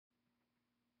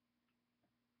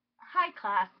Hi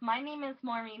class, my name is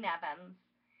Maureen Evans.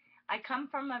 I come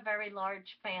from a very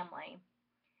large family.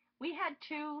 We had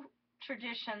two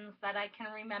traditions that I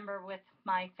can remember with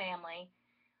my family.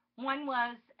 One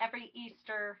was every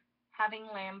Easter having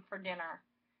lamb for dinner.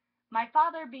 My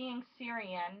father being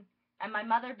Syrian and my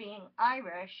mother being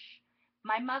Irish,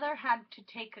 my mother had to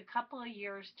take a couple of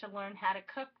years to learn how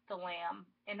to cook the lamb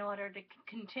in order to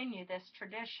continue this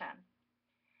tradition.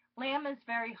 Lamb is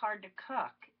very hard to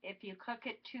cook. If you cook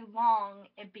it too long,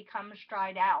 it becomes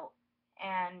dried out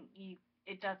and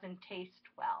it doesn't taste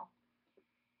well.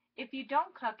 If you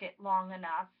don't cook it long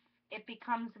enough, it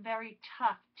becomes very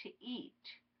tough to eat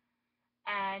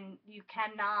and you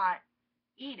cannot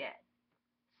eat it.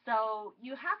 So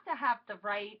you have to have the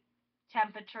right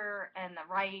temperature and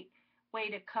the right way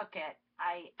to cook it.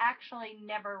 I actually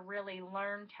never really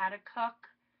learned how to cook,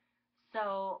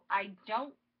 so I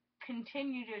don't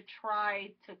continue to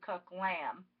try to cook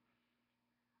lamb.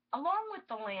 Along with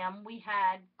the lamb, we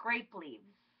had grape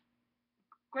leaves.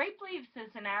 Grape leaves is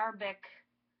an Arabic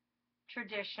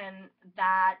tradition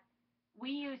that we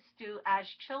used to, as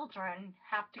children,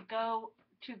 have to go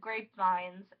to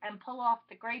grapevines and pull off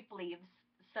the grape leaves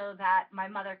so that my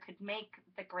mother could make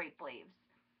the grape leaves.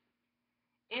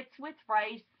 It's with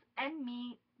rice and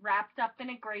meat wrapped up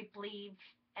in a grape leaf,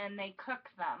 and they cook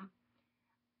them.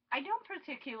 I don't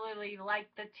particularly like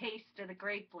the taste of the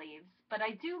grape leaves, but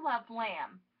I do love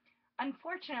lamb.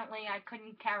 Unfortunately, I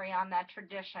couldn't carry on that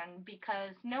tradition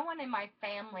because no one in my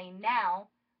family now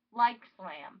likes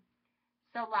lamb.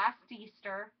 So last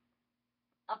Easter,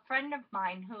 a friend of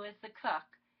mine who is a cook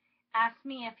asked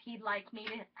me if he'd like me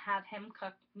to have him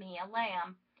cook me a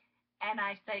lamb, and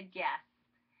I said yes.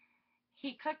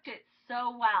 He cooked it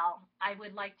so well, I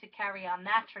would like to carry on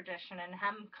that tradition and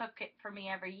have him cook it for me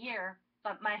every year,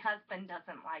 but my husband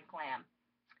doesn't like lamb.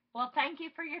 Well, thank you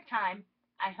for your time.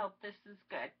 I hope this is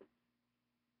good.